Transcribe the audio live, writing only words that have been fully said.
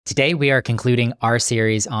Today, we are concluding our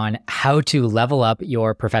series on how to level up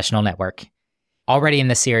your professional network. Already in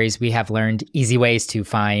this series, we have learned easy ways to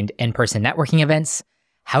find in-person networking events,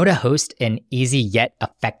 how to host an easy yet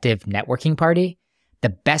effective networking party, the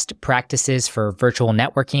best practices for virtual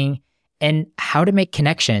networking, and how to make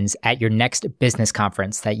connections at your next business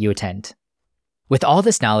conference that you attend. With all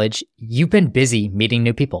this knowledge, you've been busy meeting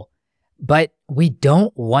new people. But we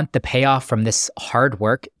don't want the payoff from this hard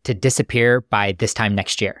work to disappear by this time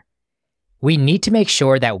next year. We need to make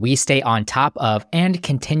sure that we stay on top of and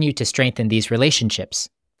continue to strengthen these relationships.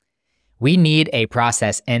 We need a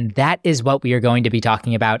process, and that is what we are going to be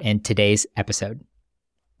talking about in today's episode.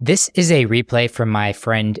 This is a replay from my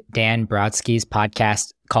friend Dan Brodsky's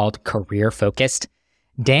podcast called Career Focused.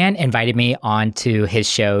 Dan invited me onto his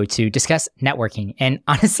show to discuss networking, and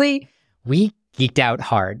honestly, we geeked out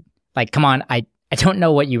hard. Like, come on, I don't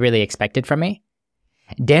know what you really expected from me.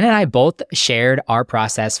 Dan and I both shared our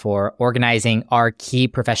process for organizing our key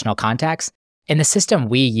professional contacts and the system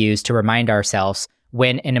we use to remind ourselves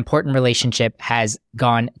when an important relationship has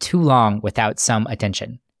gone too long without some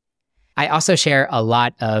attention. I also share a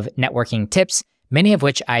lot of networking tips, many of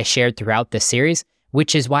which I shared throughout this series,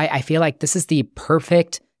 which is why I feel like this is the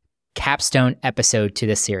perfect capstone episode to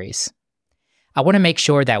this series. I want to make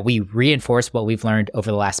sure that we reinforce what we've learned over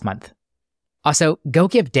the last month. Also, go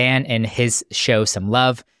give Dan and his show some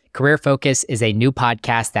love. Career Focus is a new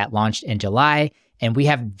podcast that launched in July, and we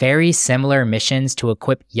have very similar missions to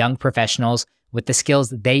equip young professionals with the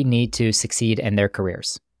skills they need to succeed in their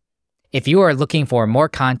careers. If you are looking for more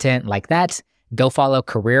content like that, go follow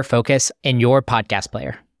Career Focus in your podcast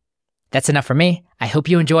player. That's enough for me. I hope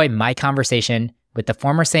you enjoy my conversation with the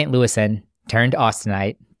former St. Louisan turned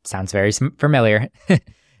Austinite, sounds very familiar,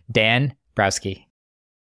 Dan Brodsky.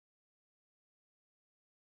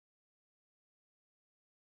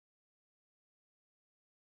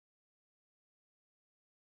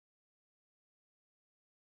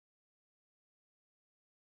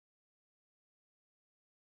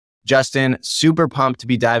 Justin, super pumped to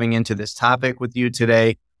be diving into this topic with you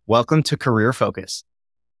today. Welcome to Career Focus.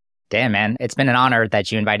 Dan, man, it's been an honor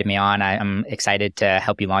that you invited me on. I'm excited to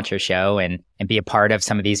help you launch your show and be a part of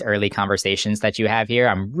some of these early conversations that you have here.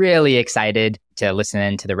 I'm really excited to listen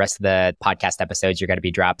in to the rest of the podcast episodes you're going to be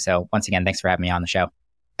dropped. So once again, thanks for having me on the show.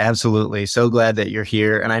 Absolutely. So glad that you're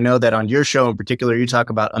here. And I know that on your show in particular, you talk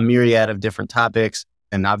about a myriad of different topics.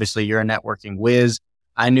 And obviously, you're a networking whiz.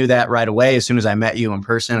 I knew that right away as soon as I met you in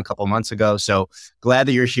person a couple of months ago. So glad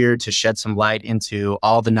that you're here to shed some light into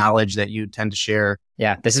all the knowledge that you tend to share.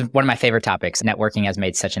 Yeah, this is one of my favorite topics. Networking has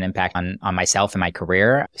made such an impact on myself and my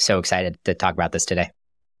career. So excited to talk about this today.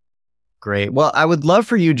 Great. Well, I would love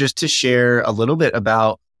for you just to share a little bit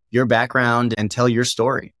about your background and tell your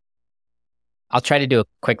story. I'll try to do a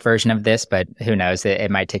quick version of this, but who knows?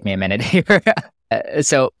 It might take me a minute here.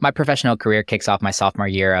 So my professional career kicks off my sophomore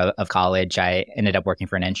year of college. I ended up working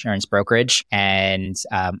for an insurance brokerage, and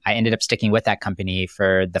I ended up sticking with that company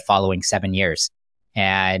for the following 7 years.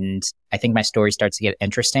 And I think my story starts to get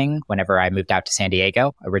interesting whenever I moved out to San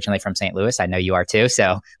Diego, originally from St. Louis. I know you are too,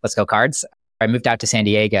 so let's go Cards. I moved out to San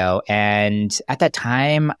Diego, and at that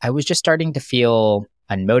time, I was just starting to feel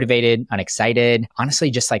unmotivated, unexcited,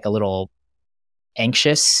 honestly, just like a little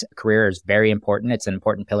anxious. Career is very important. It's an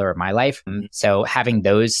important pillar of my life. So having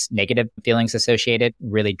those negative feelings associated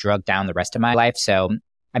really drug down the rest of my life. So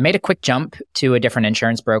I made a quick jump to a different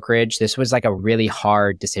insurance brokerage. This was like a really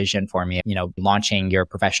hard decision for me, launching your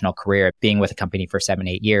professional career, being with a company for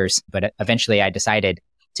 7-8 years. But eventually I decided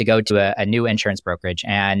to go to a new insurance brokerage.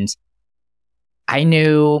 And I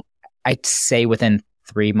knew, I'd say within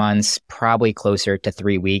 3 months, probably closer to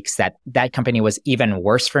 3 weeks, that company was even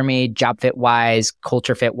worse for me, job fit wise,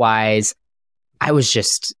 culture fit wise. I was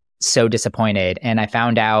just so disappointed. And I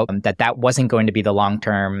found out that wasn't going to be the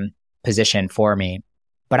long-term position for me.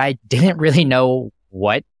 But I didn't really know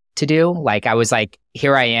what to do. Like, I was like,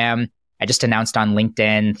 here I am. I just announced on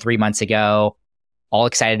LinkedIn 3 months ago, all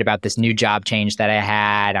excited about this new job change that I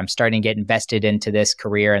had. I'm starting to get invested into this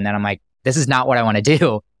career. And then I'm like, this is not what I want to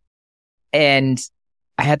do. And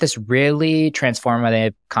I had this really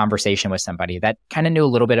transformative conversation with somebody that kind of knew a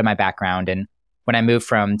little bit of my background. And when I moved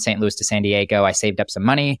from St. Louis to San Diego, I saved up some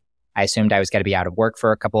money. I assumed I was going to be out of work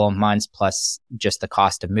for a couple of months, plus just the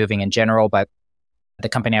cost of moving in general. But the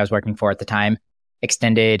company I was working for at the time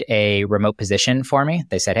extended a remote position for me.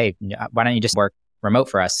 They said, hey, why don't you just work remote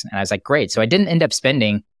for us? And I was like, great. So I didn't end up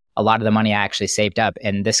spending a lot of the money I actually saved up.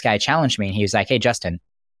 And this guy challenged me and he was like, hey, Justin,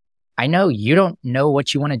 I know you don't know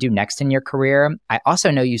what you want to do next in your career. I also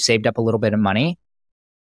know you saved up a little bit of money.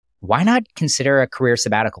 Why not consider a career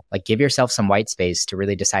sabbatical? Like, give yourself some white space to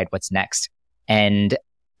really decide what's next. And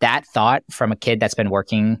that thought from a kid that's been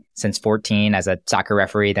working since 14 as a soccer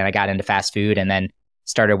referee, then I got into fast food and then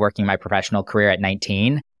started working my professional career at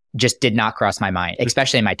 19, just did not cross my mind,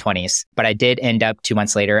 especially in my 20s. But I did end up 2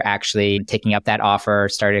 months later actually taking up that offer,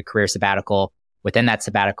 started a career sabbatical. Within that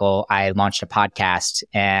sabbatical, I launched a podcast,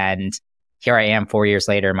 and here I am 4 years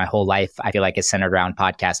later. My whole life, I feel like, is centered around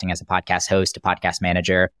podcasting as a podcast host, a podcast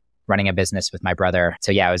manager, running a business with my brother.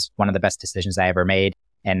 So yeah, it was one of the best decisions I ever made.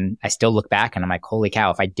 And I still look back and I'm like, holy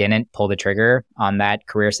cow, if I didn't pull the trigger on that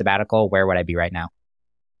career sabbatical, where would I be right now?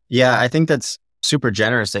 Yeah, I think that's super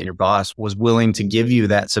generous that your boss was willing to give you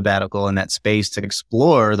that sabbatical and that space to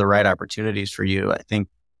explore the right opportunities for you. I think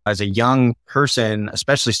as a young person,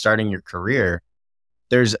 especially starting your career,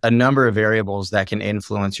 there's a number of variables that can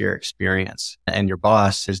influence your experience, and your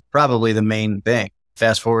boss is probably the main thing.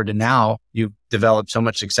 Fast forward to now, you've developed so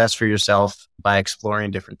much success for yourself by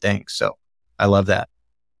exploring different things. So I love that.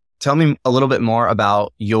 Tell me a little bit more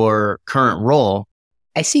about your current role.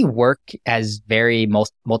 I see work as very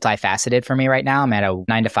multifaceted for me right now. I'm at a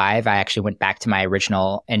 9 to 5. I actually went back to my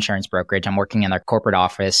original insurance brokerage. I'm working in their corporate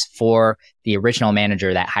office for the original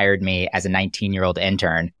manager that hired me as a 19-year-old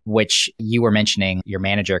intern, which you were mentioning, your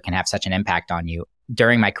manager can have such an impact on you.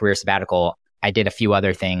 During my career sabbatical, I did a few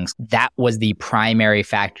other things. That was the primary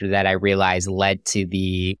factor that I realized led to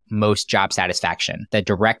the most job satisfaction, the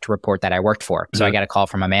direct report that I worked for. So I got a call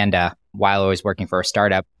from Amanda while I was working for a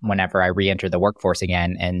startup whenever I re-entered the workforce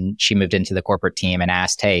again. And she moved into the corporate team and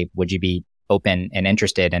asked, hey, would you be open and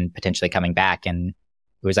interested in potentially coming back? And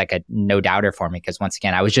it was like a no doubter for me, because once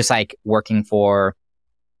again, I was just like working for,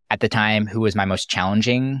 at the time, who was my most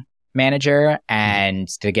challenging manager. And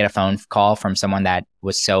to get a phone call from someone that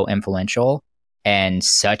was so influential and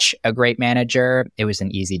such a great manager, it was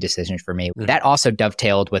an easy decision for me. That also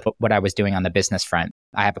dovetailed with what I was doing on the business front.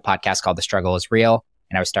 I have a podcast called The Struggle is Real,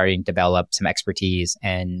 and I was starting to develop some expertise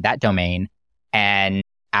in that domain. And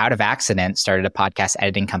out of accident, started a podcast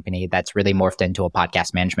editing company that's really morphed into a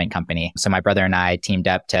podcast management company. So my brother and I teamed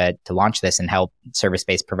up to launch this and help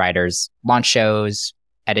service-based providers launch shows,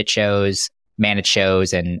 edit shows, manage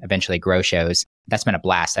shows, and eventually grow shows. That's been a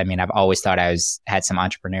blast. I mean, I've always thought had some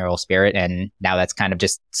entrepreneurial spirit, and now that's kind of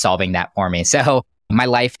just solving that for me. So my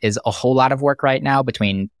life is a whole lot of work right now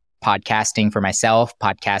between podcasting for myself,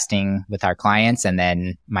 podcasting with our clients, and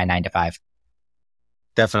then my 9 to 5.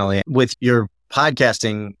 Definitely. With your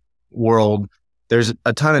podcasting world, there's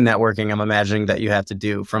a ton of networking I'm imagining that you have to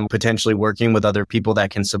do, from potentially working with other people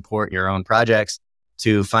that can support your own projects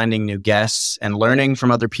to finding new guests and learning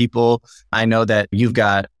from other people. I know that you've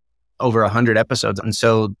got over 100 episodes. And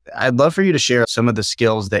so I'd love for you to share some of the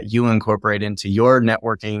skills that you incorporate into your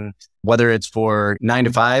networking, whether it's for 9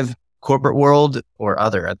 to 5 corporate world or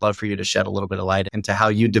other. I'd love for you to shed a little bit of light into how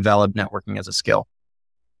you develop networking as a skill.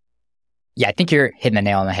 Yeah, I think you're hitting the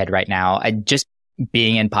nail on the head right now. Just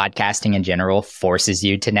being in podcasting in general forces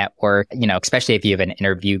you to network, especially if you have an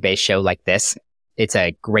interview-based show like this. It's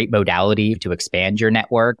a great modality to expand your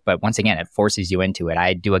network, but once again, it forces you into it.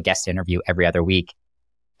 I do a guest interview every other week,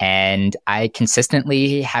 and I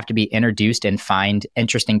consistently have to be introduced and find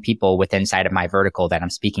interesting people within inside of my vertical that I'm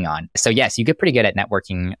speaking on. So yes, you get pretty good at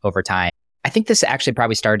networking over time. I think this actually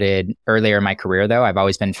probably started earlier in my career, though. I've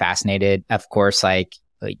always been fascinated. Of course,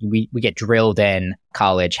 we get drilled in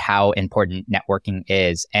college how important networking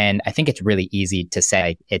is. And I think it's really easy to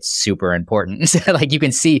say it's super important. You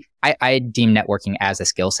can see, I deem networking as a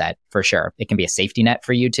skill set for sure. It can be a safety net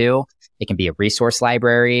for you too. It can be a resource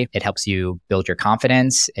library. It helps you build your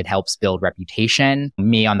confidence. It helps build reputation.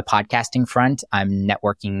 Me on the podcasting front, I'm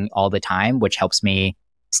networking all the time, which helps me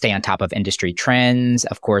stay on top of industry trends,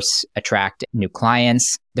 of course, attract new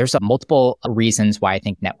clients. There's multiple reasons why I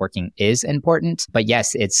think networking is important. But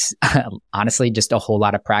yes, it's honestly just a whole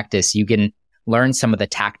lot of practice. You can learn some of the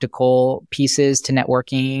tactical pieces to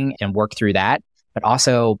networking and work through that. But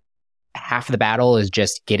also, half of the battle is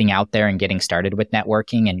just getting out there and getting started with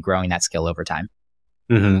networking and growing that skill over time.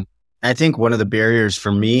 Mm-hmm. I think one of the barriers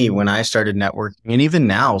for me when I started networking, and even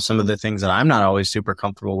now, some of the things that I'm not always super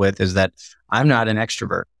comfortable with, is that I'm not an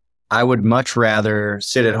extrovert. I would much rather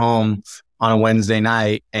sit at home on a Wednesday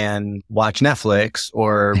night and watch Netflix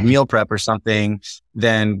or meal prep or something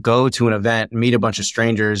than go to an event, meet a bunch of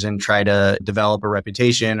strangers and try to develop a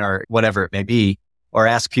reputation or whatever it may be, or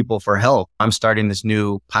ask people for help. I'm starting this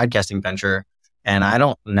new podcasting venture and I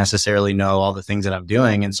don't necessarily know all the things that I'm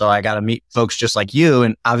doing. And so I got to meet folks just like you.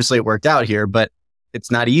 And obviously it worked out here, but it's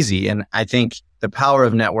not easy. And I think the power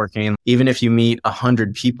of networking, even if you meet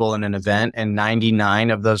 100 people in an event and 99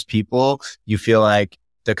 of those people, you feel like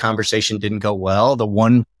the conversation didn't go well, the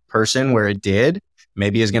one person where it did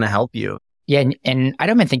maybe is going to help you. Yeah. And I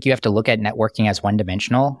don't even think you have to look at networking as one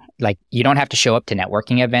dimensional. Like you don't have to show up to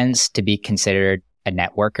networking events to be considered a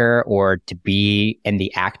networker or to be in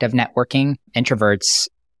the act of networking. Introverts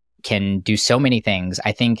can do so many things.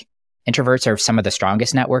 I think introverts are some of the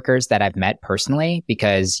strongest networkers that I've met personally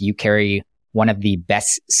because you carry one of the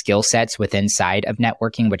best skill sets within side of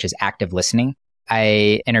networking, which is active listening.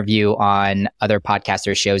 I interview on other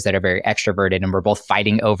podcasters' shows that are very extroverted and we're both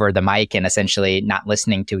fighting over the mic and essentially not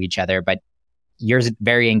listening to each other. But you're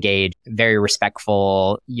very engaged, very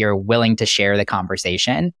respectful. You're willing to share the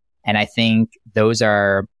conversation. And I think those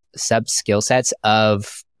are sub skill sets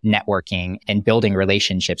of networking and building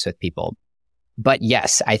relationships with people. But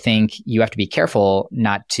yes, I think you have to be careful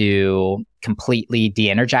not to completely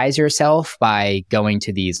de-energize yourself by going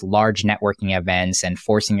to these large networking events and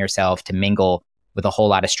forcing yourself to mingle with a whole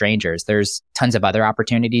lot of strangers. There's tons of other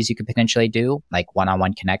opportunities you could potentially do, like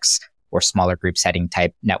one-on-one connects or smaller group setting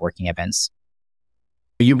type networking events.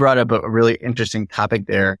 You brought up a really interesting topic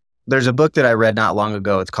there. There's a book that I read not long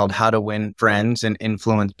ago. It's called How to Win Friends and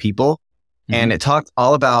Influence People. And it talked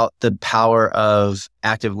all about the power of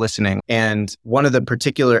active listening. And one of the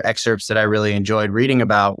particular excerpts that I really enjoyed reading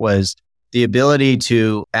about was the ability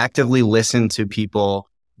to actively listen to people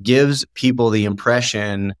gives people the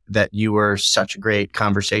impression that you were such a great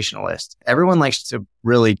conversationalist. Everyone likes to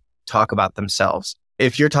really talk about themselves.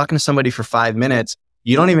 If you're talking to somebody for 5 minutes,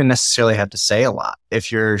 you don't even necessarily have to say a lot.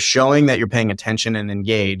 If you're showing that you're paying attention and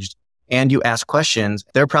engaged and you ask questions,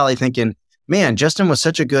 they're probably thinking, man, Justin was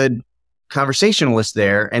such a good conversationalist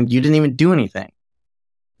there and you didn't even do anything.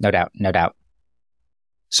 No doubt. No doubt.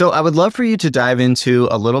 So I would love for you to dive into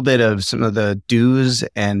a little bit of some of the do's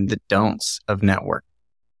and the don'ts of network.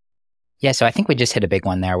 Yeah, so I think we just hit a big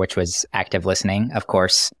one there, which was active listening. Of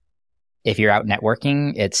course, if you're out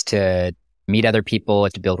networking, it's to meet other people,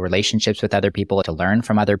 to build relationships with other people, to learn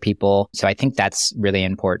from other people. So I think that's really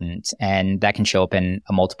important. And that can show up in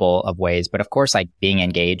a multiple of ways. But of course, like being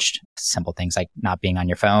engaged, simple things like not being on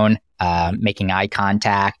your phone, making eye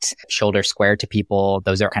contact, shoulder square to people.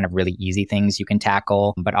 Those are kind of really easy things you can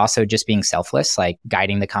tackle. But also just being selfless, like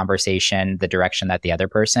guiding the conversation, the direction that the other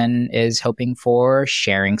person is hoping for,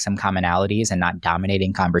 sharing some commonalities and not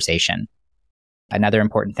dominating conversation. Another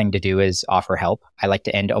important thing to do is offer help. I like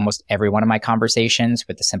to end almost every one of my conversations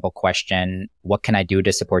with the simple question, what can I do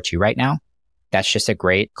to support you right now? That's just a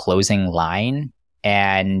great closing line.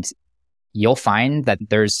 And you'll find that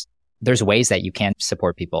there's ways that you can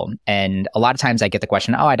support people. And a lot of times I get the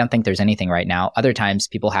question, oh, I don't think there's anything right now. Other times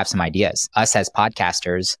people have some ideas. Us as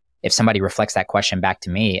podcasters, if somebody reflects that question back to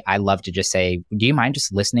me, I love to just say, do you mind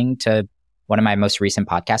just listening to one of my most recent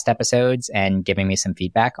podcast episodes and giving me some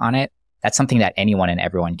feedback on it? That's something that anyone and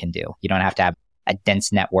everyone can do. You don't have to have a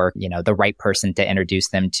dense network, the right person to introduce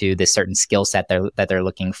them to this certain skill set that they're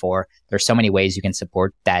looking for. There's so many ways you can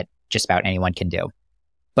support that just about anyone can do.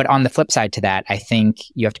 But on the flip side to that, I think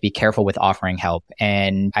you have to be careful with offering help.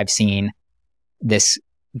 And I've seen this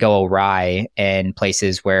go awry in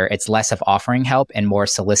places where it's less of offering help and more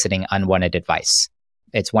soliciting unwanted advice.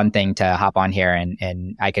 It's one thing to hop on here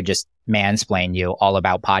and I could just mansplain you all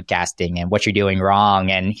about podcasting and what you're doing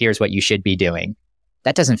wrong and here's what you should be doing.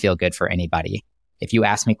 That doesn't feel good for anybody. If you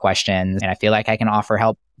ask me questions and I feel like I can offer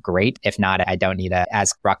help, great. If not, I don't need to,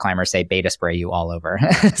 as rock climbers say, beta spray you all over.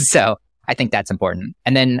 So I think that's important.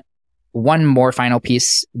 And then one more final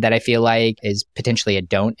piece that I feel like is potentially a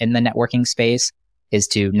don't in the networking space is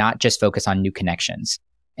to not just focus on new connections.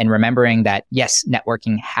 And remembering that, yes,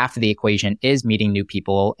 networking, half of the equation is meeting new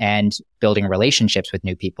people and building relationships with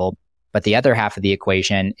new people. But the other half of the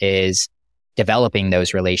equation is developing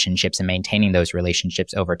those relationships and maintaining those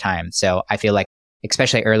relationships over time. So I feel like,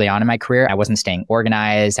 especially early on in my career, I wasn't staying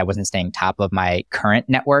organized. I wasn't staying top of my current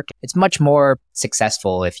network. It's much more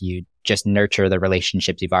successful if you just nurture the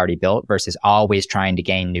relationships you've already built versus always trying to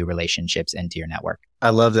gain new relationships into your network. I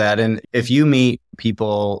love that. And if you meet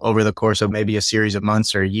people over the course of maybe a series of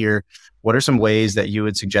months or a year, what are some ways that you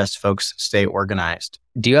would suggest folks stay organized?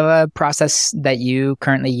 Do you have a process that you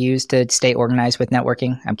currently use to stay organized with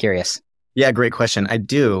networking? I'm curious. Yeah, great question. I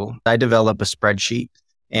do. I develop a spreadsheet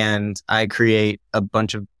and I create a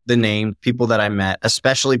bunch of the names, people that I met,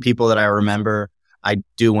 especially people that I remember I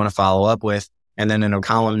do want to follow up with. And then in a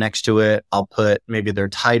column next to it, I'll put maybe their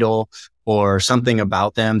title or something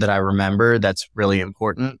about them that I remember that's really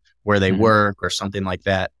important, where they work or something like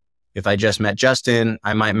that. If I just met Justin,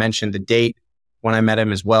 I might mention the date when I met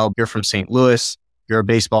him as well. You're from St. Louis. You're a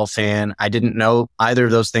baseball fan. I didn't know either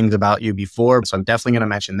of those things about you before, so I'm definitely going to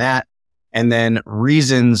mention that. And then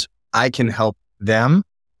reasons I can help them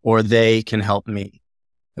or they can help me.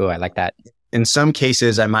 Oh, I like that. In some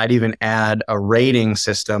cases, I might even add a rating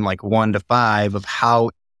system like 1 to 5 of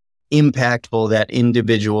how impactful that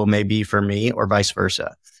individual may be for me or vice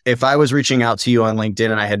versa. If I was reaching out to you on LinkedIn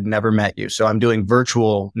and I had never met you, so I'm doing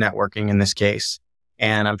virtual networking in this case,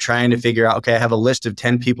 and I'm trying to figure out, okay, I have a list of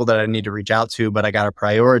 10 people that I need to reach out to, but I got to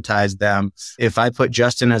prioritize them. If I put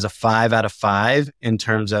Justin as a 5 out of 5 in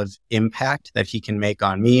terms of impact that he can make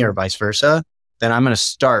on me or vice versa, then I'm going to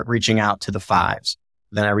start reaching out to the 5s.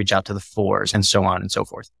 Then I reach out to the 4s and so on and so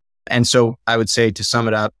forth. And so I would say, to sum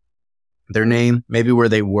it up, their name, maybe where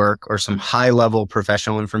they work, or some high level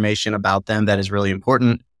professional information about them that is really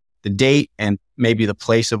important, the date and maybe the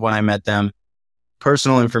place of when I met them,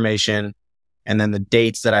 personal information, and then the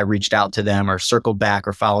dates that I reached out to them or circled back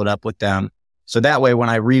or followed up with them. So that way, when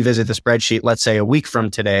I revisit the spreadsheet, let's say a week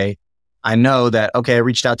from today, I know that, okay, I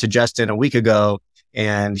reached out to Justin a week ago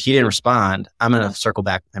and he didn't respond. I'm going to circle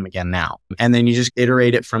back with him again now. And then you just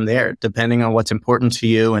iterate it from there, depending on what's important to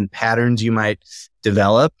you and patterns you might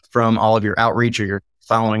develop from all of your outreach or your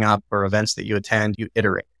following up or events that you attend, you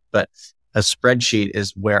iterate. But a spreadsheet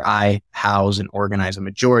is where I house and organize a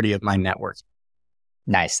majority of my network.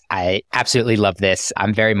 Nice. I absolutely love this.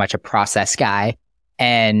 I'm very much a process guy.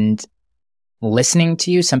 And listening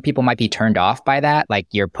to you, some people might be turned off by that. Like,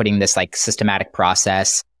 you're putting this like systematic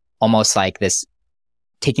process, almost like this,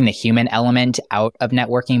 taking the human element out of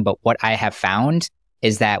networking. But what I have found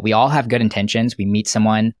is that we all have good intentions. We meet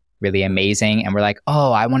someone really amazing and we're like,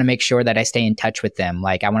 oh, I want to make sure that I stay in touch with them.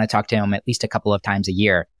 Like, I want to talk to them at least a couple of times a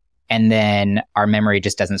year. And then our memory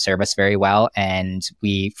just doesn't serve us very well and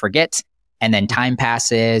we forget. And then time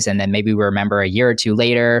passes and then maybe we remember a year or two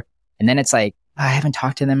later. And then it's like, I haven't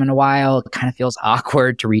talked to them in a while. It kind of feels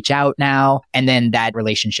awkward to reach out now. And then that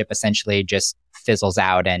relationship essentially just fizzles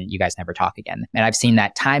out and you guys never talk again. And I've seen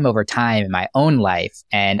that time over time in my own life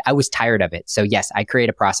and I was tired of it. So yes, I create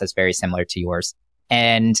a process very similar to yours.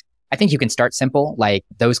 And I think you can start simple, like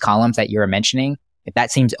those columns that you're mentioning. If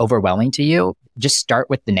that seems overwhelming to you, just start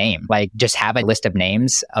with the name. Like, just have a list of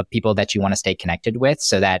names of people that you want to stay connected with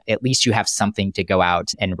so that at least you have something to go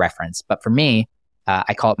out and reference. But for me,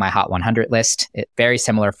 I call it my Hot 100 list. Very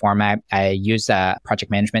similar format. I use a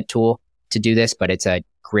project management tool to do this, but it's a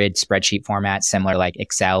grid spreadsheet format, similar like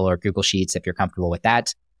Excel or Google Sheets if you're comfortable with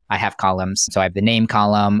that. I have columns. So I have the name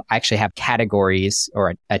column. I actually have categories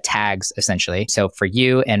or tags essentially. So for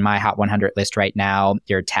you in my Hot 100 list right now,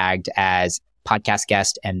 you're tagged as podcast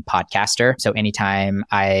guest and podcaster. So anytime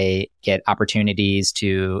I get opportunities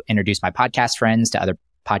to introduce my podcast friends to other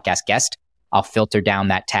podcast guests, I'll filter down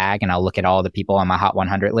that tag and I'll look at all the people on my Hot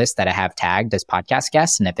 100 list that I have tagged as podcast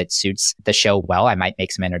guests. And if it suits the show well, I might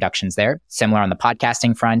make some introductions there. Similar on the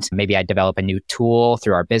podcasting front, maybe I develop a new tool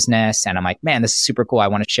through our business and I'm like, man, this is super cool. I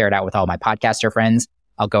want to share it out with all my podcaster friends.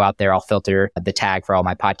 I'll go out there, I'll filter the tag for all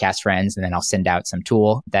my podcast friends, and then I'll send out some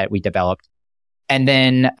tool that we developed. And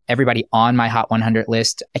then everybody on my Hot 100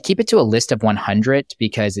 list, I keep it to a list of 100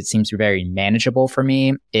 because it seems very manageable for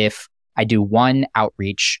me. If I do one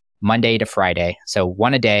outreach Monday to Friday, so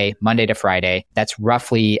one a day, Monday to Friday, that's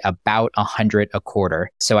roughly about 100 a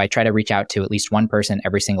quarter. So I try to reach out to at least one person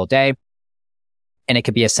every single day. And it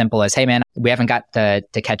could be as simple as, hey man, we haven't got to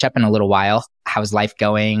catch up in a little while. How's life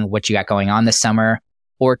going? What you got going on this summer?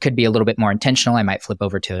 Or it could be a little bit more intentional. I might flip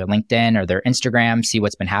over to their LinkedIn or their Instagram, see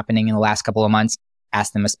what's been happening in the last couple of months,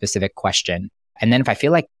 ask them a specific question. And then if I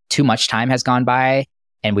feel like too much time has gone by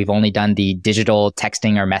and we've only done the digital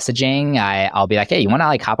texting or messaging, I'll be like, hey, you want to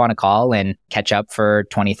like hop on a call and catch up for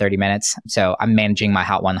 20, 30 minutes? So I'm managing my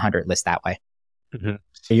Hot 100 list that way. Mm-hmm.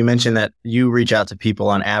 You mentioned that you reach out to people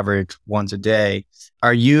on average once a day.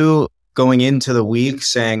 Are you going into the week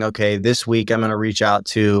saying, okay, this week I'm going to reach out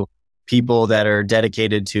to people that are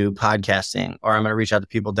dedicated to podcasting, or I'm going to reach out to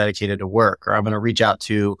people dedicated to work, or I'm going to reach out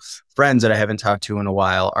to friends that I haven't talked to in a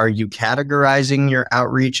while? Are you categorizing your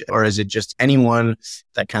outreach, or is it just anyone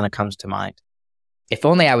that kind of comes to mind? If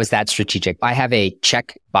only I was that strategic. I have a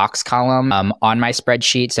check box column on my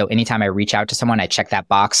spreadsheet. So anytime I reach out to someone, I check that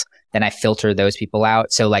box, then I filter those people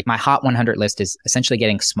out. So like my Hot 100 list is essentially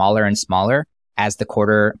getting smaller and smaller as the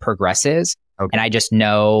quarter progresses. Okay. And I just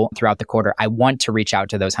know throughout the quarter, I want to reach out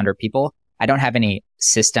to those 100 people. I don't have any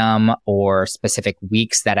system or specific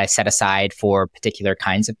weeks that I set aside for particular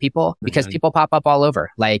kinds of people because people pop up all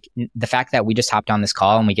over. Like the fact that we just hopped on this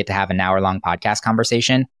call and we get to have an hour-long podcast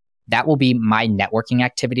conversation, that will be my networking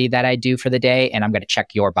activity that I do for the day. And I'm going to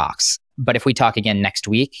check your box. But if we talk again next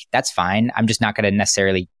week, that's fine. I'm just not going to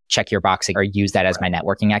necessarily check your box or use that as my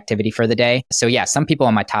networking activity for the day. So yeah, some people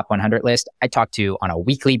on my top 100 list, I talk to on a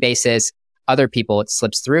weekly basis. Other people, it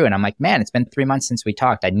slips through and I'm like, man, it's been 3 months since we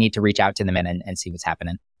talked. I need to reach out to them and see what's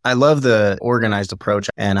happening. I love the organized approach,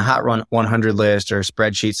 and a hot run 100 list or a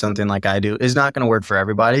spreadsheet, something like I do, is not going to work for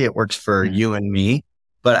everybody. It works for you and me.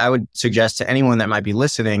 But I would suggest to anyone that might be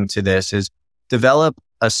listening to this is develop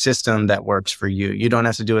a system that works for you. You don't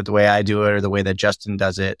have to do it the way I do it or the way that Justin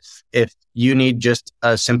does it. If you need just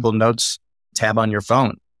a simple notes tab on your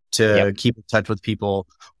phone to keep in touch with people,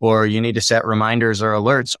 or you need to set reminders or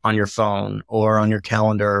alerts on your phone or on your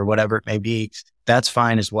calendar or whatever it may be, that's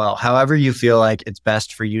fine as well. However you feel like it's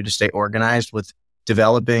best for you to stay organized with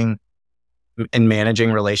developing and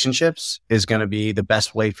managing relationships is going to be the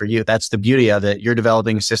best way for you. That's the beauty of it. You're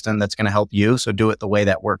developing a system that's going to help you. So do it the way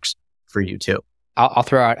that works for you too. I'll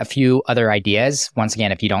throw out a few other ideas. Once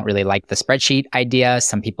again, if you don't really like the spreadsheet idea,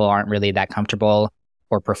 some people aren't really that comfortable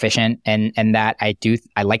or proficient and that.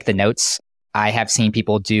 I like the notes. I have seen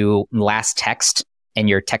people do last text in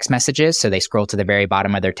your text messages. So they scroll to the very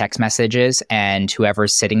bottom of their text messages, and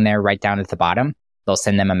whoever's sitting there right down at the bottom, they'll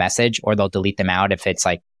send them a message or they'll delete them out if it's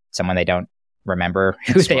like someone they don't remember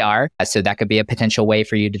who they are. So that could be a potential way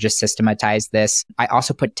for you to just systematize this. I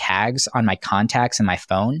also put tags on my contacts in my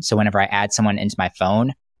phone. So whenever I add someone into my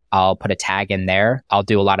phone, I'll put a tag in there. I'll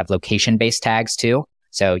do a lot of location-based tags too.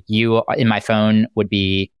 So you in my phone would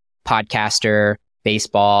be podcaster,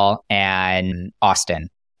 baseball, and Austin.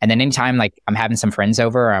 And then anytime like I'm having some friends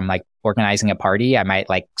over or I'm like organizing a party, I might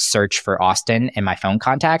like search for Austin in my phone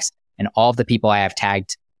contacts, and all of the people I have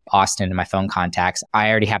tagged Austin in my phone contacts, I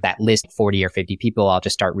already have that list of 40 or 50 people. I'll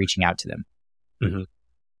just start reaching out to them. Mm-hmm.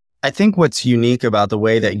 I think what's unique about the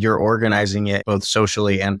way that you're organizing it, both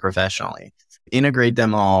socially and professionally, integrate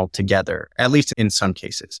them all together, at least in some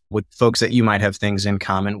cases, with folks that you might have things in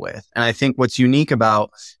common with. And I think what's unique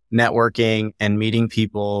about networking and meeting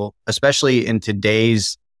people, especially in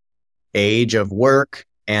today's age of work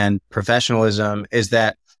and professionalism, is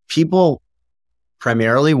that people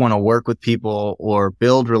primarily want to work with people or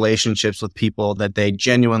build relationships with people that they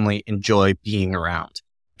genuinely enjoy being around.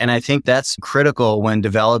 And I think that's critical when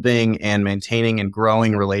developing and maintaining and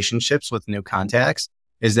growing relationships with new contacts,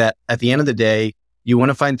 is that at the end of the day, you want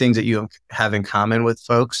to find things that you have in common with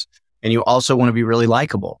folks. And you also want to be really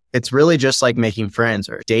likable. It's really just like making friends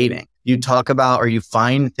or dating. You talk about or you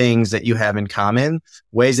find things that you have in common,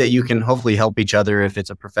 ways that you can hopefully help each other if it's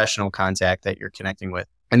a professional contact that you're connecting with.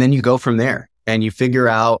 And then you go from there and you figure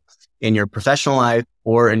out in your professional life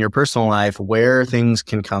or in your personal life where things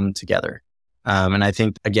can come together. And I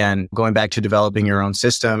think, again, going back to developing your own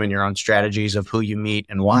system and your own strategies of who you meet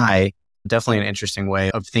and why, definitely an interesting way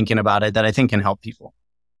of thinking about it that I think can help people.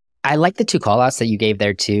 I like the two callouts that you gave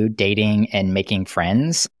there too, dating and making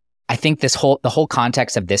friends. I think the whole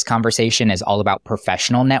context of this conversation is all about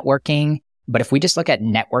professional networking. But if we just look at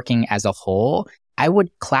networking as a whole, I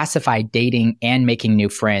would classify dating and making new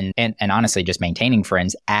friends and honestly just maintaining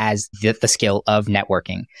friends as the skill of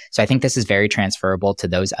networking. So I think this is very transferable to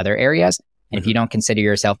those other areas. And if you don't consider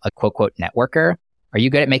yourself a quote networker, are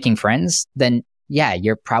you good at making friends? Then yeah,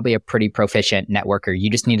 you're probably a pretty proficient networker.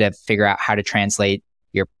 You just need to figure out how to translate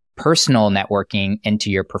your personal networking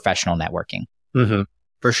into your professional networking. Mm-hmm.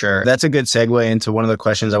 For sure. That's a good segue into one of the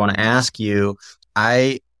questions I want to ask you.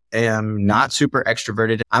 I am not super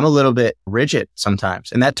extroverted. I'm a little bit rigid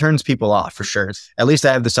sometimes, and that turns people off for sure. At least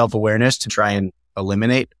I have the self-awareness to try and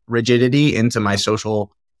eliminate rigidity into my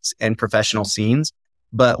social and professional scenes.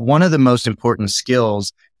 But one of the most important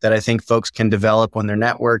skills that I think folks can develop when they're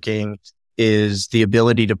networking is the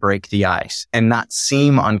ability to break the ice and not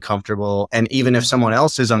seem uncomfortable. And even if someone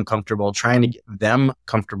else is uncomfortable, trying to get them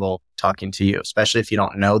comfortable talking to you, especially if you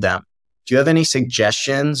don't know them. Do you have any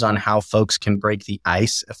suggestions on how folks can break the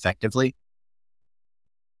ice effectively?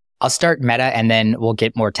 I'll start meta and then we'll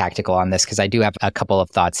get more tactical on this because I do have a couple of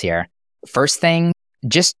thoughts here. First thing,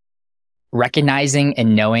 just recognizing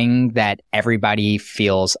and knowing that everybody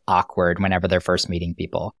feels awkward whenever they're first meeting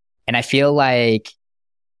people. And I feel like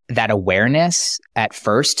that awareness at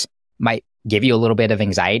first might give you a little bit of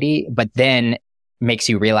anxiety, but then makes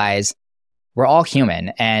you realize we're all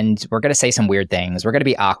human and we're going to say some weird things. We're going to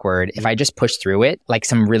be awkward. If I just push through it, like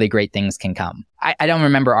some really great things can come. I don't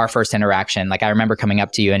remember our first interaction. Like I remember coming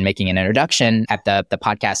up to you and making an introduction at the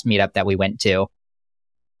podcast meetup that we went to.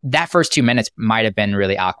 That first 2 minutes might have been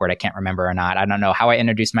really awkward. I can't remember or not. I don't know how I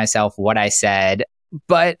introduced myself, what I said,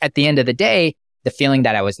 but at the end of the day, the feeling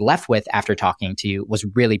that I was left with after talking to you was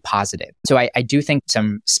really positive. So I do think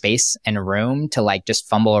some space and room to like just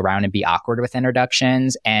fumble around and be awkward with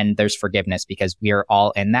introductions. And there's forgiveness because we are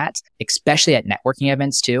all in that, especially at networking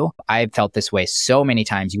events too. I've felt this way so many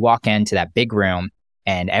times. You walk into that big room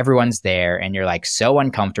and everyone's there and you're like so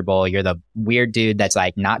uncomfortable. You're the weird dude that's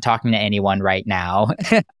like not talking to anyone right now.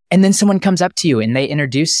 And then someone comes up to you and they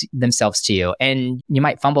introduce themselves to you, and you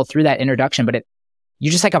might fumble through that introduction, but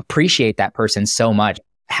you just like appreciate that person so much,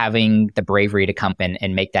 having the bravery to come in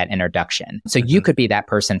and make that introduction. So you could be that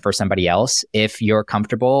person for somebody else if you're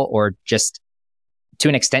comfortable, or just to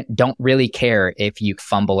an extent, don't really care if you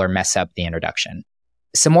fumble or mess up the introduction.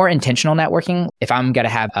 Some more intentional networking. If I'm going to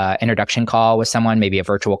have an introduction call with someone, maybe a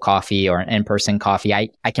virtual coffee or an in-person coffee,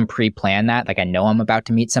 I can pre-plan that. Like I know I'm about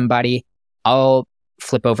to meet somebody. I'll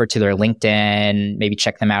flip over to their LinkedIn, maybe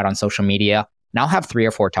check them out on social media, and I'll have 3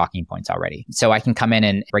 or 4 talking points already. So I can come in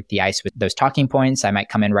and break the ice with those talking points. I might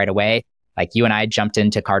come in right away. Like you and I jumped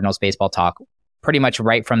into Cardinals baseball talk pretty much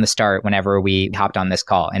right from the start whenever we hopped on this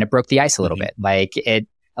call, and it broke the ice a little bit. Like it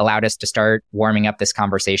allowed us to start warming up this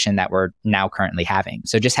conversation that we're now currently having.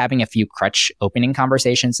 So just having a few crutch opening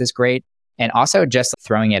conversations is great. And also just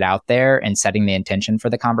throwing it out there and setting the intention for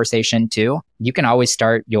the conversation too. You can always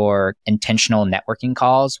start your intentional networking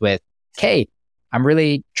calls with, hey, I'm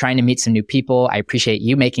really trying to meet some new people. I appreciate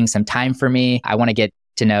you making some time for me. I want to get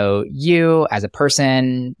to know you as a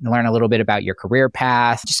person, learn a little bit about your career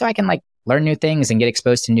path, just so I can like learn new things and get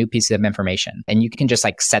exposed to new pieces of information. And you can just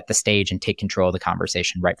like set the stage and take control of the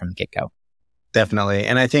conversation right from the get-go. Definitely.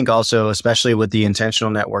 And I think also, especially with the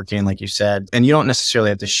intentional networking, like you said, and you don't necessarily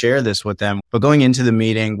have to share this with them, but going into the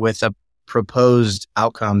meeting with a proposed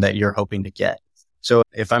outcome that you're hoping to get. So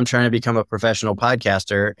if I'm trying to become a professional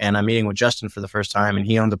podcaster and I'm meeting with Justin for the first time and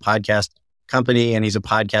he owns a podcast company and he's a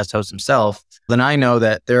podcast host himself, then I know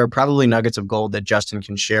that there are probably nuggets of gold that Justin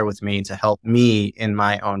can share with me to help me in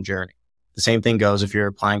my own journey. The same thing goes if you're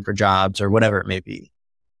applying for jobs or whatever it may be.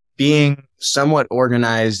 Being somewhat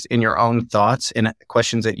organized in your own thoughts and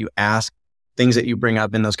questions that you ask, things that you bring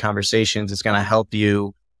up in those conversations, is going to help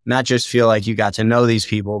you not just feel like you got to know these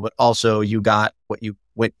people, but also you got what you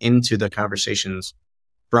went into the conversations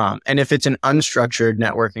from. And if it's an unstructured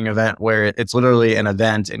networking event where it's literally an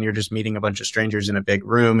event and you're just meeting a bunch of strangers in a big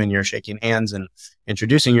room and you're shaking hands and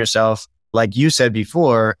introducing yourself, like you said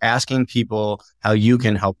before, asking people how you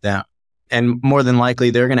can help them. And more than likely,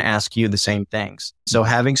 they're going to ask you the same things. So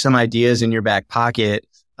having some ideas in your back pocket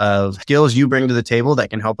of skills you bring to the table that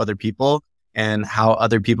can help other people and how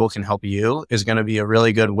other people can help you is going to be a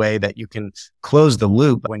really good way that you can close the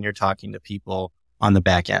loop when you're talking to people on the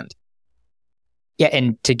back end. Yeah.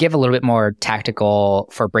 And to give a little bit more tactical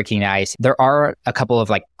for breaking the ice, there are a couple of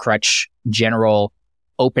like crutch general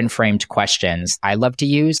open framed questions I love to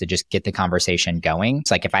use to just get the conversation going.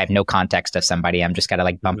 It's like if I have no context of somebody, I'm just got to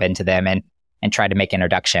like bump into them and try to make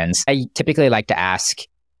introductions. I typically like to ask,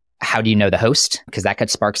 how do you know the host? Because that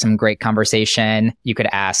could spark some great conversation. You could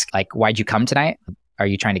ask like, why'd you come tonight? Are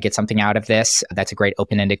you trying to get something out of this? That's a great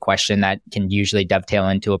open-ended question that can usually dovetail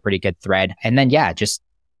into a pretty good thread. And then, yeah, just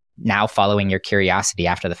now following your curiosity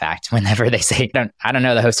after the fact. Whenever they say, I don't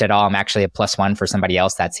know the host at all, I'm actually a +1 for somebody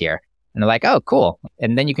else that's here. And they're like, oh, cool.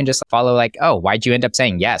 And then you can just follow like, oh, why'd you end up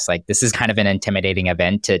saying yes? Like this is kind of an intimidating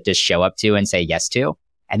event to just show up to and say yes to.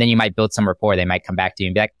 And then you might build some rapport. They might come back to you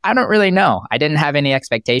and be like, I don't really know. I didn't have any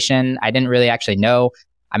expectation. I didn't really actually know.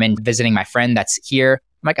 I'm in visiting my friend that's here.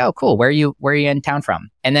 I'm like, oh, cool. Where are you in town from?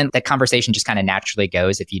 And then the conversation just kind of naturally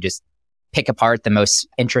goes if you just pick apart the most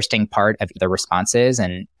interesting part of the responses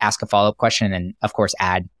and ask a follow-up question and of course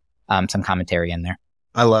add some commentary in there.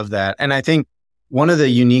 I love that. And I think one of the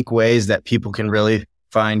unique ways that people can really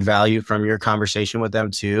find value from your conversation with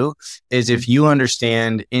them too is if you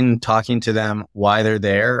understand in talking to them why they're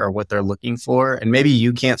there or what they're looking for. And maybe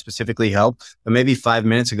you can't specifically help, but maybe 5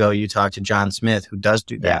 minutes ago you talked to John Smith who does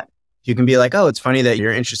do that. Yeah. You can be like, oh, it's funny that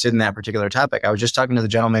you're interested in that particular topic. I was just talking to the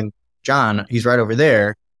gentleman, John, he's right over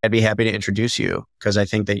there. I'd be happy to introduce you because I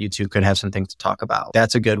think that you two could have some things to talk about.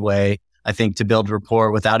 That's a good way, I think, to build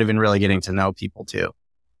rapport without even really getting to know people too.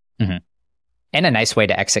 Mm-hmm. And a nice way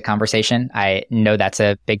to exit conversation. I know that's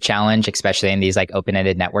a big challenge, especially in these like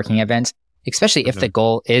open-ended networking events, especially if the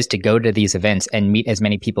goal is to go to these events and meet as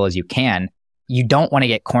many people as you can. You don't want to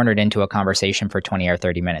get cornered into a conversation for 20 or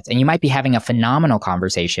 30 minutes. And you might be having a phenomenal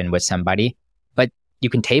conversation with somebody, but you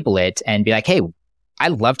can table it and be like, hey, I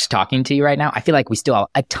loved talking to you right now. I feel like we still have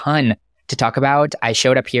a ton to talk about. I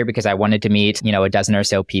showed up here because I wanted to meet, a dozen or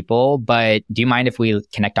so people, but do you mind if we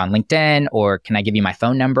connect on LinkedIn, or can I give you my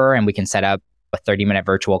phone number and we can set up a 30-minute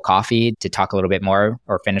virtual coffee to talk a little bit more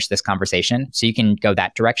or finish this conversation? So you can go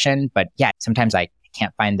that direction. But yeah, sometimes I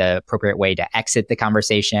can't find the appropriate way to exit the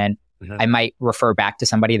conversation. Mm-hmm. I might refer back to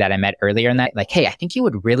somebody that I met earlier in that, like, hey, I think you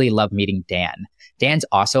would really love meeting Dan. Dan's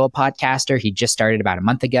also a podcaster. He just started about a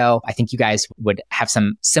month ago. I think you guys would have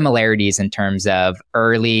some similarities in terms of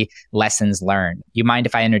early lessons learned. You mind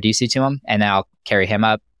if I introduce you to him? And then I'll carry him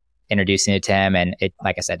up, introducing you to him. And it,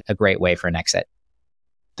 like I said, a great way for an exit.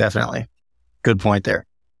 Definitely. Good point there.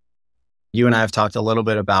 You and I have talked a little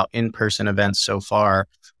bit about in-person events so far.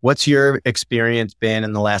 What's your experience been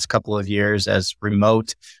in the last couple of years as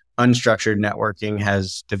remote, unstructured networking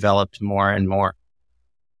has developed more and more?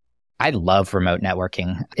 I love remote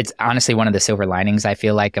networking. It's honestly one of the silver linings, I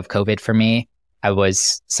feel like, of COVID for me. I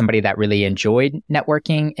was somebody that really enjoyed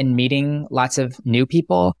networking and meeting lots of new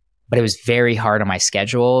people, but it was very hard on my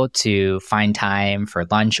schedule to find time for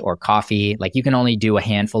lunch or coffee. Like you can only do a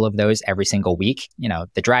handful of those every single week. You know,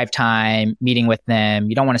 the drive time, meeting with them.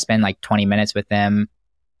 You don't want to spend like 20 minutes with them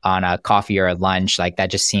on a coffee or a lunch. Like that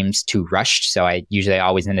just seems too rushed. So I usually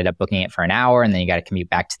always ended up booking it for an hour, and then you got to commute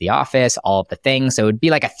back to the office, all of the things. So it'd be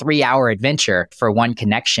like a 3-hour adventure for one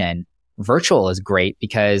connection. Virtual is great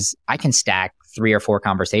because I can stack 3 or 4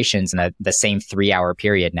 conversations in the same 3-hour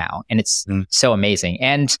period now. And it's so amazing.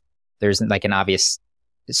 And there's like an obvious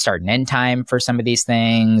start and end time for some of these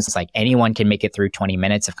things. It's like anyone can make it through 20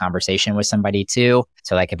 minutes of conversation with somebody too.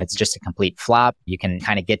 So like if it's just a complete flop, you can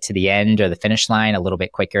kind of get to the end or the finish line a little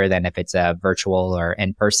bit quicker than if it's a virtual or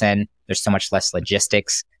in person. There's so much less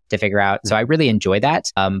logistics to figure out. So I really enjoy that.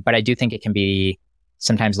 But I do think it can be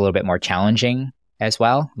sometimes a little bit more challenging as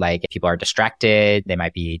well. Like if people are distracted, they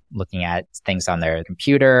might be looking at things on their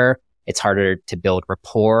computer. It's harder to build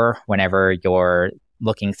rapport whenever you're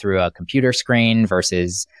looking through a computer screen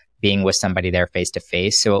versus being with somebody there face to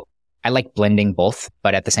face. So I like blending both,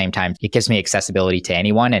 but at the same time, it gives me accessibility to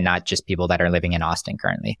anyone and not just people that are living in Austin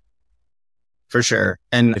currently. For sure.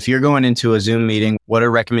 And if you're going into a Zoom meeting, what are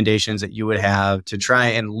recommendations that you would have to try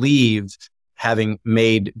and leave having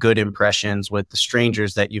made good impressions with the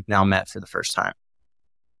strangers that you've now met for the first time?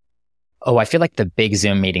 Oh, I feel like the big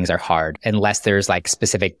Zoom meetings are hard unless there's like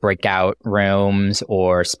specific breakout rooms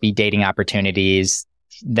or speed dating opportunities.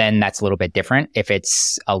 Then that's a little bit different. If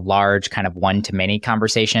it's a large kind of one-to-many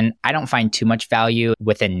conversation, I don't find too much value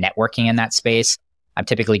within networking in that space. I'm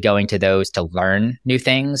typically going to those to learn new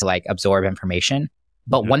things, like absorb information.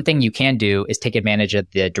 But one thing you can do is take advantage of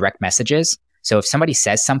the direct messages. So if somebody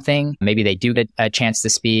says something, maybe they do get a chance to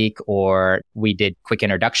speak, or we did quick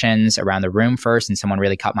introductions around the room first and someone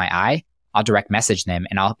really caught my eye, I'll direct message them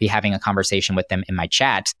and I'll be having a conversation with them in my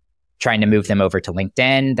chat, trying to move them over to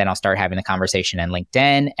LinkedIn. Then I'll start having the conversation in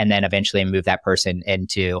LinkedIn and then eventually move that person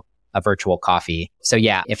into a virtual coffee. So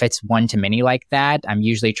yeah, if it's one-to-many like that, I'm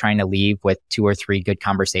usually trying to leave with 2 or 3 good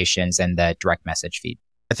conversations in the direct message feed.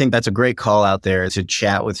 I think that's a great call out there. To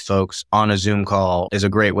chat with folks on a Zoom call is a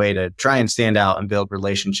great way to try and stand out and build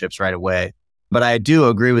relationships right away. But I do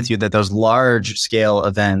agree with you that those large scale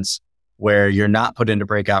events where you're not put into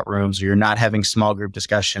breakout rooms or you're not having small group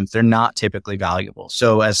discussions, they're not typically valuable.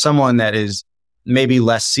 So as someone that is maybe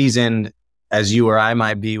less seasoned as you or I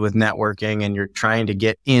might be with networking, and you're trying to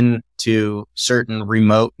get into certain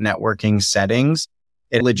remote networking settings,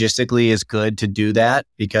 it logistically is good to do that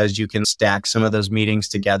because you can stack some of those meetings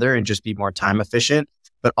together and just be more time efficient,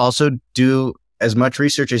 but also do as much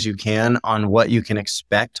research as you can on what you can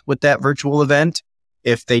expect with that virtual event.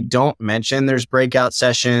 If they don't mention there's breakout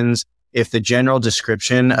sessions, if the general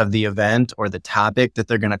description of the event or the topic that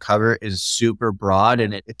they're going to cover is super broad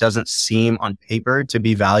and it doesn't seem on paper to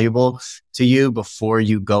be valuable to you before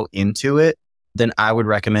you go into it, then I would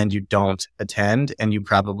recommend you don't attend and you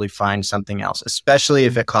probably find something else, especially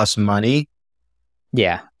if it costs money.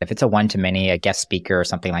 Yeah. If it's a one-to-many, a guest speaker or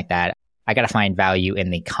something like that, I got to find value in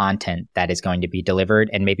the content that is going to be delivered,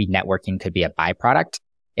 and maybe networking could be a byproduct.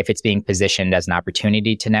 If it's being positioned as an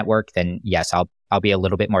opportunity to network, then yes, I'll be a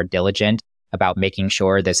little bit more diligent about making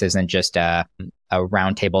sure this isn't just a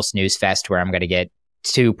roundtable snooze fest where I'm going to get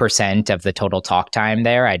 2% of the total talk time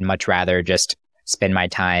there. I'd much rather just spend my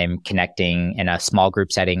time connecting in a small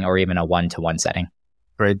group setting or even a one-to-one setting.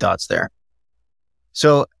 Great thoughts there.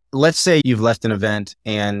 So let's say you've left an event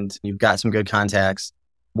and you've got some good contacts.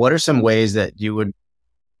 What are some ways that you would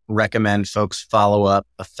recommend folks follow up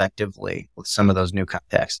effectively with some of those new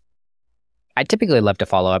contacts? I typically love to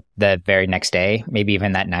follow up the very next day, maybe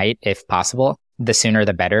even that night, if possible. The sooner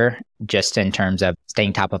the better, just in terms of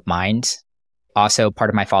staying top of mind. Also, part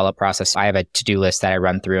of my follow-up process, I have a to-do list that I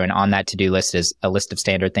run through, and on that to-do list is a list of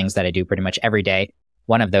standard things that I do pretty much every day.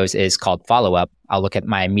 One of those is called follow-up. I'll look at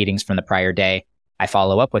my meetings from the prior day. I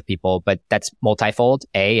follow up with people, but that's multifold.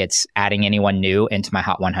 It's adding anyone new into my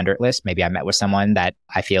Hot 100 list. Maybe I met with someone that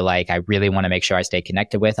I feel like I really want to make sure I stay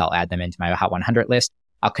connected with. I'll add them into my Hot 100 list.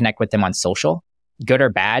 I'll connect with them on social. Good or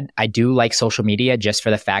bad, I do like social media just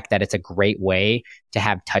for the fact that it's a great way to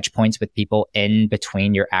have touch points with people in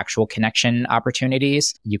between your actual connection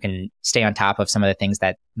opportunities. You can stay on top of some of the things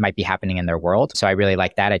that might be happening in their world. So I really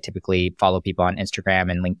like that. I typically follow people on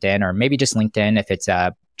Instagram and LinkedIn, or maybe just LinkedIn if it's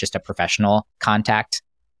just a professional contact.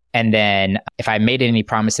 And then if I made any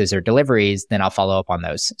promises or deliveries, then I'll follow up on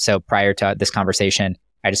those. So prior to this conversation,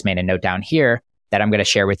 I just made a note down here that I'm going to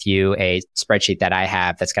share with you a spreadsheet that I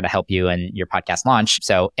have that's going to help you in your podcast launch.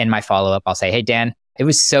 So in my follow up, I'll say, hey, Dan, it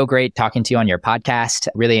was so great talking to you on your podcast.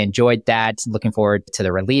 Really enjoyed that. Looking forward to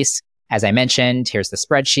the release. As I mentioned, here's the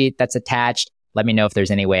spreadsheet that's attached. Let me know if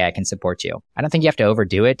there's any way I can support you. I don't think you have to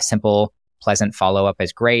overdo it. Simple, pleasant follow up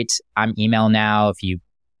is great. I'm email now. If you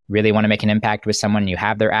really want to make an impact with someone, you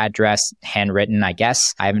have their address, handwritten, I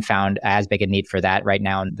guess. I haven't found as big a need for that right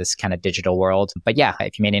now in this kind of digital world. But yeah,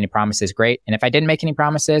 if you made any promises, great. And if I didn't make any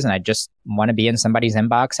promises and I just want to be in somebody's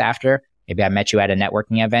inbox after, maybe I met you at a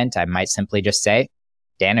networking event, I might simply just say,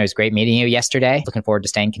 Dan, it was great meeting you yesterday. Looking forward to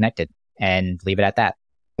staying connected, and leave it at that.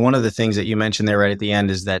 One of the things that you mentioned there right at the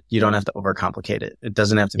end is that you don't have to overcomplicate it. It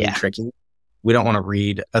doesn't have to be tricky. We don't want to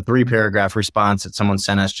read a 3-paragraph response that someone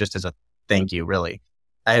sent us just as a thank you, really.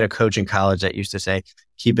 I had a coach in college that used to say,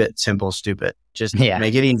 keep it simple, stupid. Just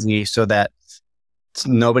make it easy so that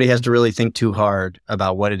nobody has to really think too hard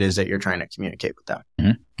about what it is that you're trying to communicate with them.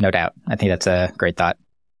 Mm-hmm. No doubt. I think that's a great thought.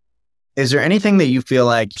 Is there anything that you feel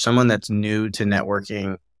like someone that's new to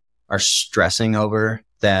networking are stressing over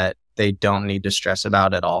that they don't need to stress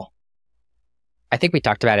about at all? I think we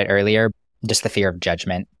talked about it earlier, just the fear of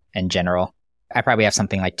judgment in general. I probably have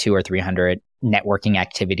something like 200 or 300 networking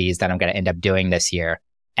activities that I'm going to end up doing this year.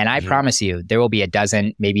 And I promise you, there will be a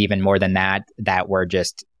dozen, maybe even more than that, that were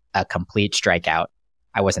just a complete strikeout.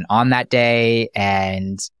 I wasn't on that day,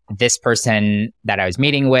 and this person that I was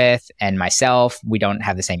meeting with and myself, we don't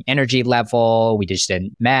have the same energy level. We just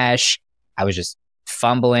didn't mesh. I was just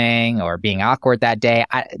fumbling or being awkward that day.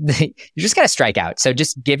 You just got to strike out. So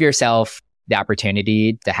just give yourself the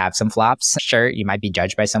opportunity to have some flops. Sure, you might be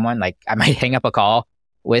judged by someone. Like I might hang up a call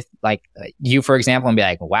with like you, for example, and be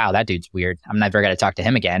like, wow, that dude's weird. I'm never going to talk to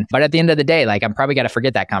him again. But at the end of the day, like I'm probably going to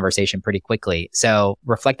forget that conversation pretty quickly. So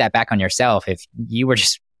reflect that back on yourself. If you were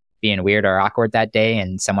just being weird or awkward that day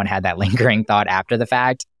and someone had that lingering thought after the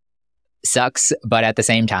fact, sucks. But at the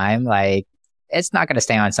same time, like it's not going to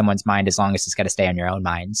stay on someone's mind as long as it's going to stay on your own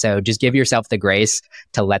mind. So just give yourself the grace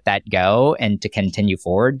to let that go and to continue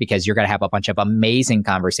forward, because you're going to have a bunch of amazing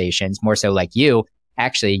conversations, more so like you.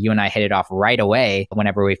 Actually, you and I hit it off right away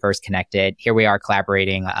whenever we first connected. Here we are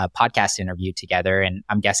collaborating a podcast interview together, and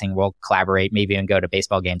I'm guessing we'll collaborate, maybe even go to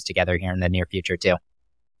baseball games together here in the near future too.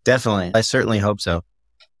 Definitely. I certainly hope so.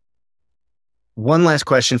 One last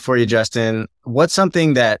question for you, Justin. What's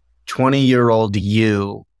something that 20-year-old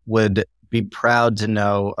you would be proud to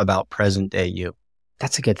know about present day you?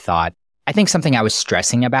 That's a good thought. I think something I was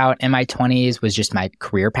stressing about in my 20s was just my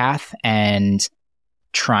career path and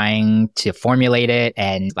trying to formulate it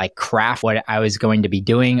and like craft what I was going to be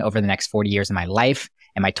doing over the next 40 years of my life.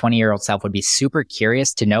 And my 20-year-old self would be super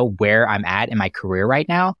curious to know where I'm at in my career right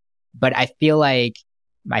now. But I feel like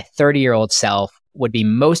my 30-year-old self would be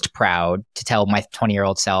most proud to tell my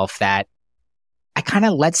 20-year-old self that I kind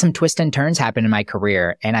of let some twists and turns happen in my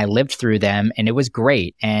career and I lived through them and it was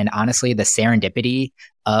great. And honestly, the serendipity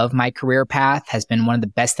of my career path has been one of the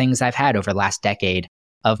best things I've had over the last decade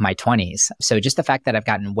of my 20s. So just the fact that I've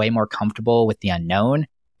gotten way more comfortable with the unknown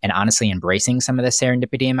and honestly embracing some of the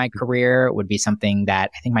serendipity in my career would be something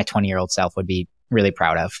that I think my 20-year-old self would be really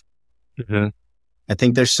proud of. Mm-hmm. I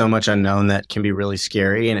think there's so much unknown that can be really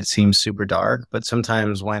scary and it seems super dark. But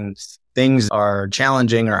sometimes when things are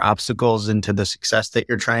challenging or obstacles into the success that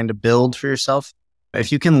you're trying to build for yourself,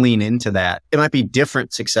 if you can lean into that, it might be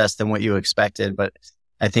different success than what you expected. But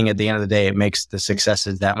I think at the end of the day, it makes the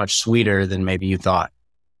successes that much sweeter than maybe you thought.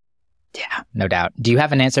 Yeah, no doubt. Do you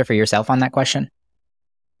have an answer for yourself on that question?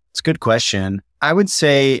 It's a good question. I would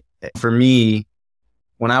say for me,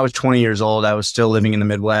 when I was 20 years old, I was still living in the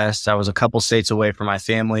Midwest. I was a couple states away from my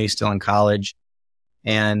family, still in college.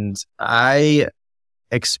 And I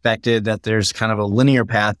expected that there's kind of a linear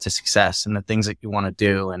path to success and the things that you want to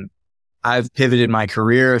do. And I've pivoted my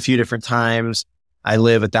career a few different times. I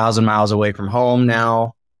live 1,000 miles away from home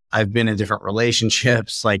now. I've been in different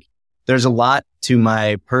relationships. Like there's a lot to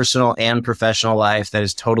my personal and professional life that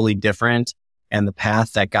is totally different. And the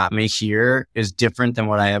path that got me here is different than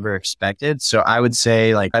what I ever expected. So I would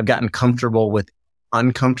say like I've gotten comfortable with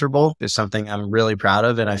uncomfortable is something I'm really proud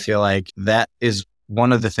of. And I feel like that is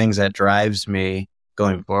one of the things that drives me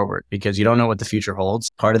going forward because you don't know what the future holds.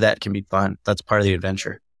 Part of that can be fun. That's part of the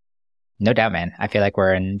adventure. No doubt, man. I feel like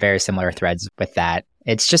we're in very similar threads with that.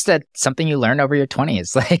 It's just something you learn over your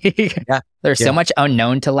 20s. Like there's so much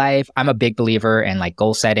unknown to life. I'm a big believer in like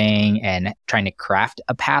goal setting and trying to craft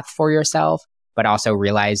a path for yourself, but also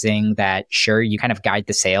realizing that sure, you kind of guide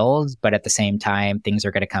the sails, but at the same time, things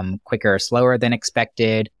are going to come quicker or slower than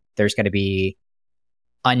expected. There's going to be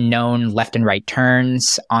unknown left and right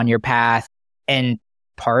turns on your path. And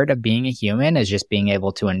part of being a human is just being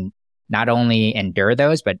able to not only endure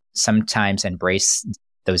those, but sometimes embrace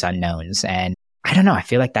those unknowns. And I don't know, I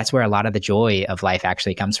feel like that's where a lot of the joy of life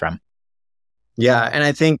actually comes from. Yeah. And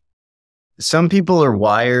I think some people are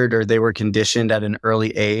wired or they were conditioned at an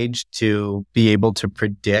early age to be able to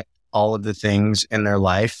predict all of the things in their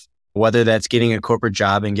life, whether that's getting a corporate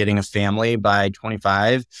job and getting a family by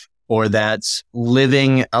 25, or that's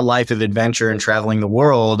living a life of adventure and traveling the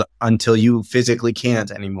world until you physically can't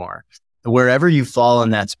anymore. Wherever you fall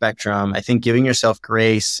in that spectrum, I think giving yourself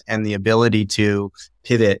grace and the ability to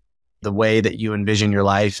pivot the way that you envision your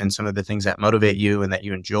life and some of the things that motivate you and that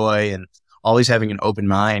you enjoy, and always having an open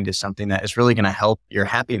mind is something that is really going to help your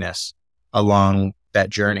happiness along that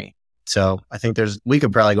journey. So I think we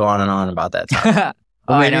could probably go on and on about that topic.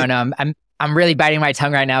 I don't know. I'm really biting my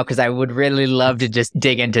tongue right now because I would really love to just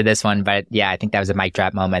dig into this one. But yeah, I think that was a mic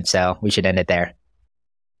drop moment. So we should end it there.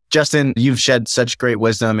 Justin, you've shed such great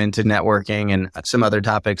wisdom into networking and some other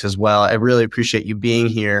topics as well. I really appreciate you being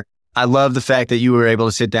here. I love the fact that you were able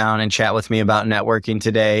to sit down and chat with me about networking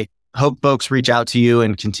today. Hope folks reach out to you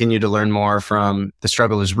and continue to learn more from The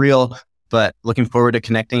Struggle is Real, but looking forward to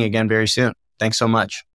connecting again very soon. Thanks so much.